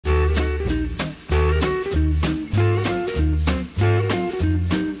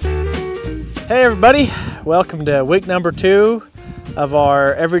Hey everybody, welcome to week number 2 of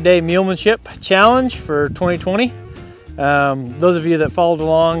our Everyday Mulemanship Challenge for 2020. Those of you that followed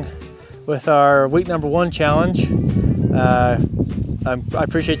along with our week number 1 challenge, I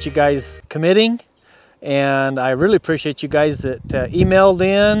appreciate you guys committing, and I really appreciate you guys that emailed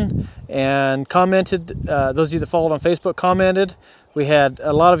in and commented. Those of you that followed on Facebook commented. We had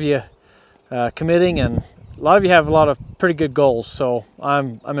a lot of you committing, and a lot of you have a lot of pretty good goals, so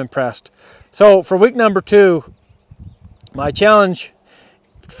I'm impressed. So for week number 2, my challenge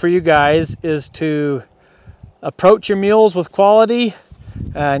for you guys is to approach your mules with quality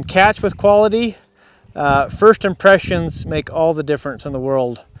and catch with quality. First impressions make all the difference in the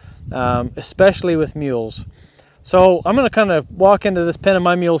world, especially with mules. So I'm going to kind of walk into this pen of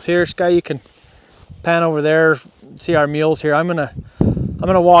my mules here. Sky, you can pan over there, see our mules here. I'm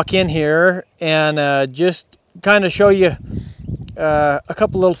gonna walk in here and just kind of show you a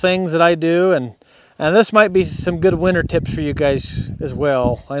couple little things that I do, and this might be some good winter tips for you guys as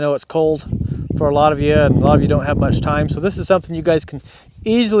well. I know it's cold for a lot of you, and a lot of you don't have much time, so this is something you guys can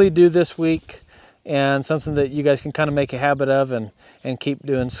easily do this week, and something that you guys can kind of make a habit of and keep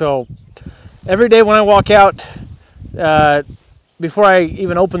doing. So every day when I walk out, before I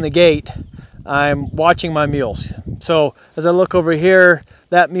even open the gate, I'm watching my mules. So as I look over here,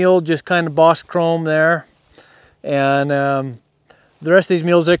 that mule just kind of bossed chrome there, and the rest of these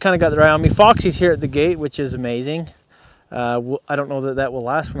mules, they kind of got their eye on me. Foxy's here at the gate, which is amazing. I don't know that will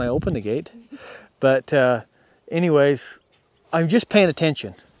last when I open the gate, but anyways, I'm just paying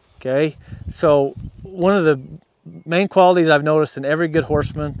attention. Okay, so one of the main qualities I've noticed in every good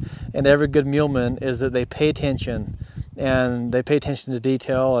horseman and every good muleman is that they pay attention, and they pay attention to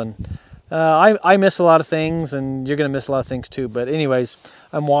detail. And I miss a lot of things, and you're going to miss a lot of things too. But anyways,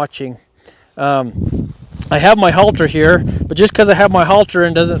 I'm watching. I have my halter here, but just because I have my halter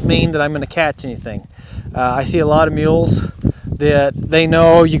in doesn't mean that I'm going to catch anything. I see a lot of mules that they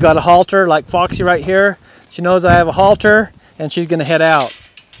know you got a halter, like Foxy right here. She knows I have a halter, and she's going to head out.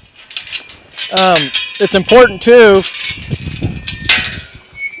 It's important too,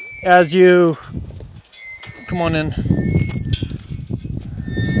 as you come on in.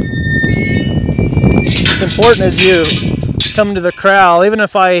 It's important as you come to the corral, even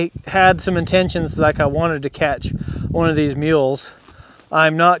if I had some intentions like I wanted to catch one of these mules,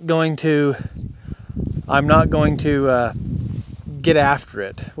 I'm not going to get after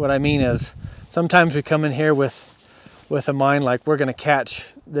it. What I mean is, sometimes we come in here with a mind like we're going to catch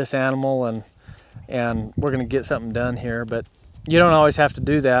this animal and we're going to get something done here, but you don't always have to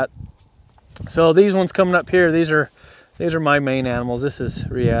do that. So these ones coming up here, these are my main animals. This is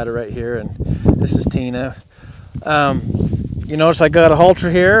Riata right here, and this is Tina. You notice I got a halter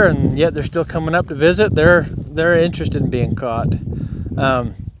here, and yet they're still coming up to visit. They're interested in being caught.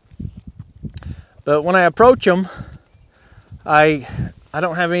 But when I approach them, I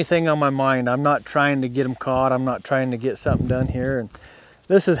don't have anything on my mind. I'm not trying to get them caught. I'm not trying to get something done here. And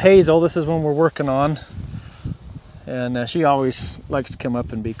this is Hazel. This is one we're working on, and she always likes to come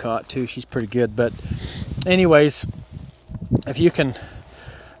up and be caught too. She's pretty good. But anyways, if you can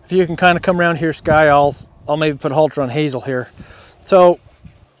kind of come around here, Sky, I'll maybe put a halter on Hazel here. So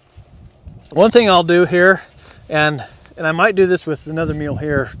one thing I'll do here, and I might do this with another mule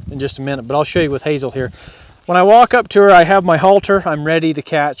here in just a minute, but I'll show you with Hazel here. When I walk up to her, I have my halter. I'm ready to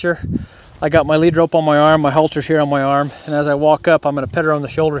catch her. I got my lead rope on my arm, my halter's here on my arm, and as I walk up, I'm going to pet her on the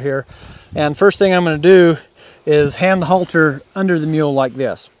shoulder here. And first thing I'm going to do is hand the halter under the mule like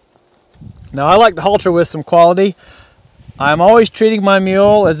this. Now I like to halter with some quality. I'm always treating my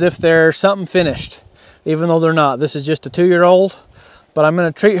mule as if they're something finished, even though they're not. This is just a 2-year-old, but I'm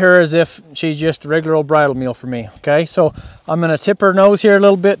going to treat her as if she's just a regular old bridle mule for me. Okay, so I'm going to tip her nose here a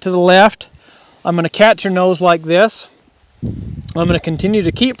little bit to the left. I'm going to catch her nose like this. I'm going to continue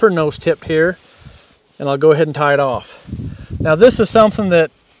to keep her nose tipped here, and I'll go ahead and tie it off. Now this is something that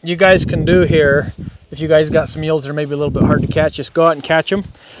you guys can do here. If you guys got some mules that are maybe a little bit hard to catch, just go out and catch them.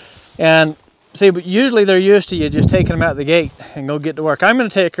 And see, but usually they're used to you just taking them out the gate and go get to work. I'm going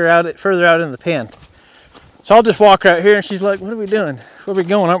to take her out further out in the pen. So I'll just walk right here, and she's like, what are we doing? Where are we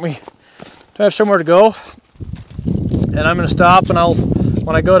going? Aren't we? Do I have somewhere to go? And I'm going to stop, and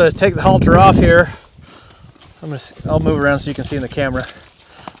when I go to take the halter off here, I'll move around so you can see in the camera.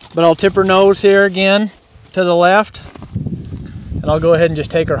 But I'll tip her nose here again to the left, and I'll go ahead and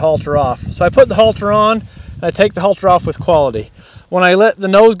just take her halter off. So I put the halter on, and I take the halter off with quality. When I let the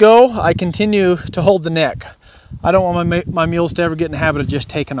nose go, I continue to hold the neck. I don't want my mules to ever get in the habit of just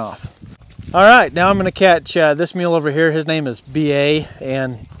taking off. All right, now I'm going to catch this mule over here. His name is BA,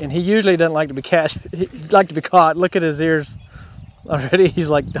 and he usually doesn't like to be caught. He'd like to be caught. Look at his ears already. He's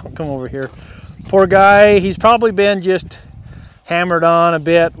like, don't come over here. Poor guy, he's probably been just hammered on a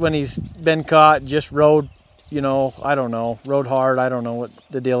bit when he's been caught, just rode, you know, I don't know, rode hard, I don't know what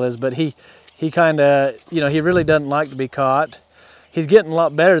the deal is, but he kind of, you know, he really doesn't like to be caught. He's getting a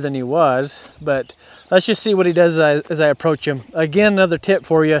lot better than he was, but let's just see what he does as I approach him. Again, another tip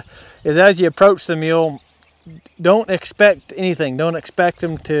for you is as you approach the mule, don't expect anything. Don't expect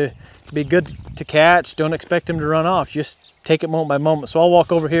him to be good to catch. Don't expect him to run off. Just take it moment by moment. So I'll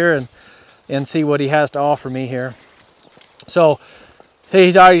walk over here and see what he has to offer me here. So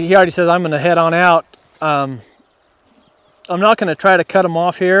he already says I'm going to head on out. I'm not going to try to cut him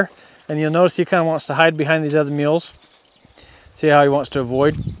off here. And you'll notice he kind of wants to hide behind these other mules. See how he wants to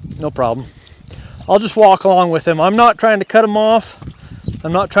avoid? No problem. I'll just walk along with him. I'm not trying to cut him off.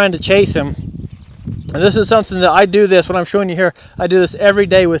 I'm not trying to chase him. And this is something that I do this, what I'm showing you here, I do this every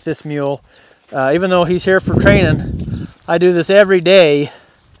day with this mule. Even though he's here for training, I do this every day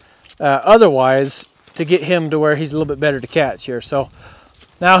otherwise to get him to where he's a little bit better to catch here. So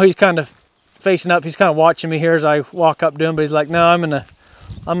now he's kind of facing up. He's kind of watching me here as I walk up to him, but he's like, no, I'm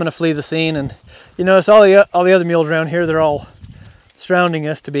gonna flee the scene. And you notice all the other mules around here, they're all surrounding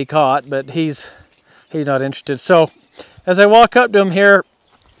us to be caught, but he's not interested. So as I walk up to him here,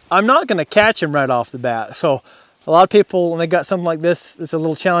 I'm not going to catch him right off the bat. So a lot of people, when they got something like this, it's a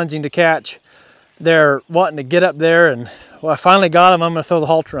little challenging to catch. They're wanting to get up there and, well, I finally got him, I'm going to throw the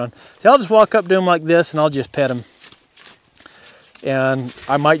halter on. So I'll just walk up to him like this and I'll just pet him. And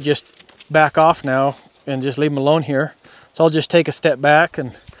I might just back off now and just leave him alone here. So I'll just take a step back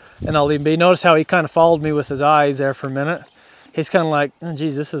and I'll leave him be. Notice how he kind of followed me with his eyes there for a minute. He's kind of like, oh,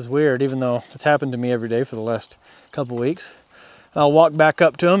 geez, this is weird, even though it's happened to me every day for the last couple weeks. I'll walk back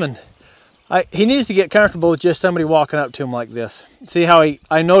up to him, and he needs to get comfortable with just somebody walking up to him like this. See how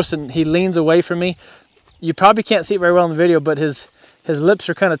I notice he leans away from me. You probably can't see it very well in the video, but his lips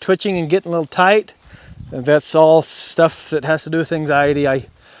are kind of twitching and getting a little tight. And that's all stuff that has to do with anxiety. And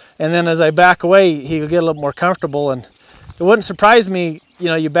then as I back away, he'll get a little more comfortable. And it wouldn't surprise me, you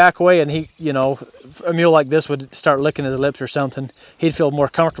know, you back away and he, you know, a mule like this would start licking his lips or something. He'd feel more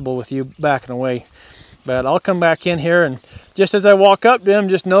comfortable with you backing away. But I'll come back in here, and just as I walk up to him,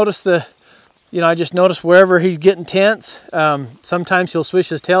 just notice I just notice wherever he's getting tense. Sometimes he'll swish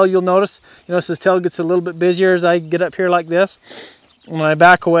his tail, you'll notice. You notice his tail gets a little bit busier as I get up here like this. When I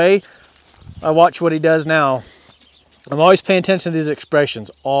back away, I watch what he does now. I'm always paying attention to these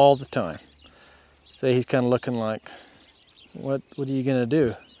expressions all the time. So he's kind of looking like, what are you going to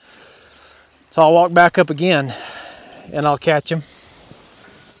do? So I'll walk back up again, and I'll catch him.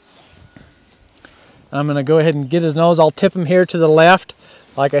 I'm going to go ahead and get his nose. I'll tip him here to the left.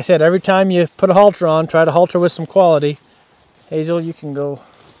 Like I said, every time you put a halter on, try to halter with some quality. Hazel, you can go.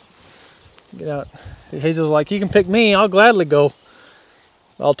 Get out. Hazel's like, you can pick me. I'll gladly go.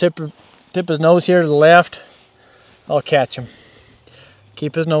 I'll tip his nose here to the left. I'll catch him.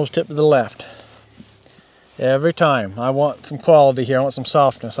 Keep his nose tipped to the left. Every time. I want some quality here. I want some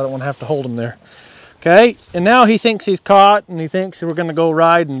softness. I don't want to have to hold him there. Okay, and now he thinks he's caught, and he thinks we're going to go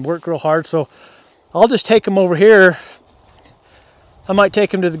ride and work real hard. So I'll just take him over here. I might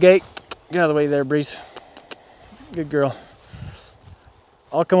take him to the gate. Get out of the way there, Breeze. Good girl.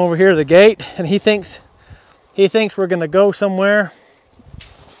 I'll come over here to the gate, and he thinks we're going to go somewhere.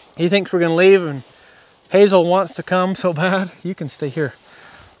 He thinks we're going to leave, and Hazel wants to come so bad. You can stay here.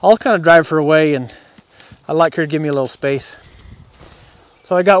 I'll kind of drive her away, and I'd like her to give me a little space.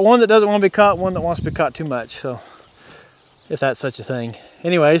 So I got one that doesn't want to be caught, one that wants to be caught too much. So if that's such a thing.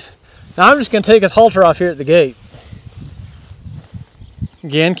 Anyways, now I'm just going to take his halter off here at the gate.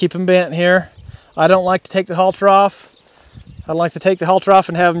 Again, keep him bent here. I don't like to take the halter off. I'd like to take the halter off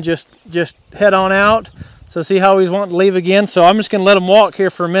and have him just head on out. So see how he's wanting to leave again. So I'm just going to let him walk here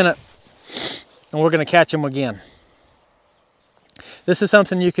for a minute, and we're going to catch him again. This is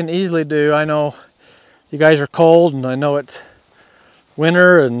something you can easily do. I know you guys are cold, and I know it's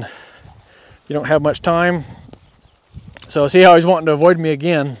winter and you don't have much time. So see how he's wanting to avoid me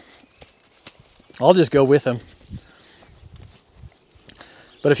again. I'll just go with him.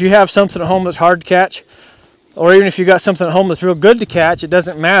 But if you have something at home that's hard to catch, or even if you got something at home that's real good to catch, it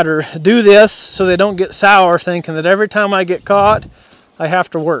doesn't matter. Do this so they don't get sour, thinking that every time I get caught, I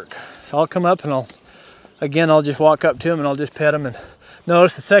have to work. So I'll come up and I'll just walk up to him and I'll just pet him. And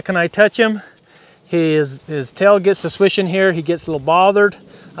notice the second I touch him, his tail gets to swishing here. He gets a little bothered.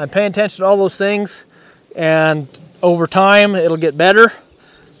 I'm paying attention to all those things, and over time it'll get better.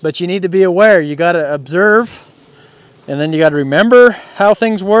 But you need to be aware. You got to observe, and then you got to remember how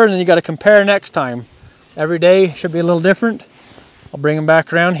things were, and then you got to compare next time. Every day should be a little different. I'll bring him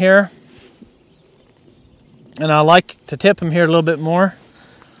back around here, and I like to tip him here a little bit more.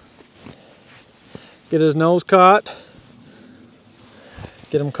 get his nose caught.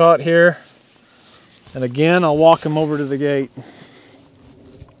 Get him caught here. And again, I'll walk him over to the gate.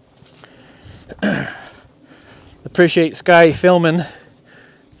 Appreciate Sky filming,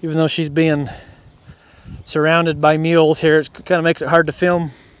 even though she's being surrounded by mules here. It kind of makes it hard to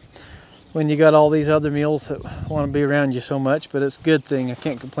film when you got all these other mules that want to be around you so much, but it's a good thing. I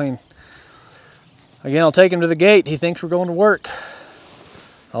can't complain. Again, I'll take him to the gate. He thinks we're going to work.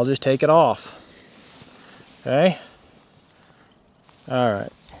 I'll just take it off. Okay? All right,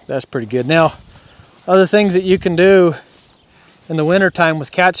 that's pretty good. Now, other things that you can do in the winter time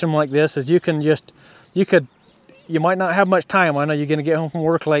with catching them like this is you might not have much time. I know you're going to get home from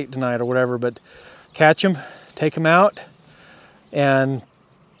work late tonight or whatever, but catch them, take them out, and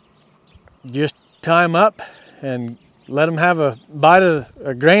just tie them up and let them have a bite of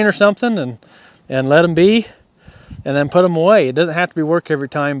a grain or something, and let them be, and then put them away. It doesn't have to be work every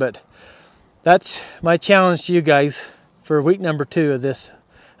time, but that's my challenge to you guys for week number 2 of this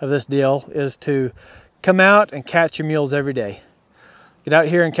deal, is to come out and catch your mules every day. Get out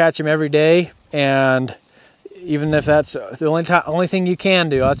here and catch them every day, and even if that's the only thing you can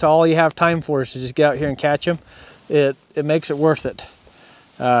do, that's all you have time for, is to just get out here and catch them. It makes it worth it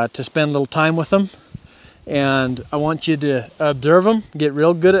to spend a little time with them. And I want you to observe them, get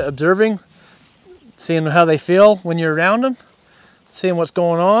real good at observing, seeing how they feel when you're around them, seeing what's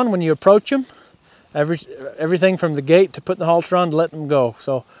going on when you approach them. Everything from the gate to putting the halter on to letting them go.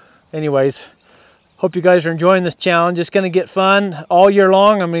 So anyways, hope you guys are enjoying this challenge. It's going to get fun all year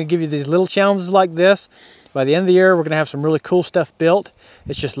long. I'm going to give you these little challenges like this. By the end of the year, we're going to have some really cool stuff built.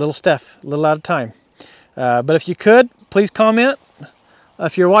 It's just little stuff, a little at a time. But if you could, please comment.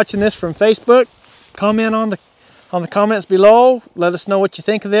 If you're watching this from Facebook, comment on the comments below. Let us know what you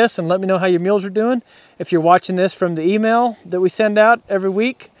think of this, and let me know how your mules are doing. If you're watching this from the email that we send out every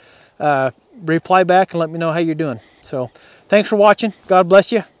week, reply back and let me know how you're doing. So thanks for watching. God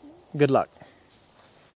bless you. Good luck.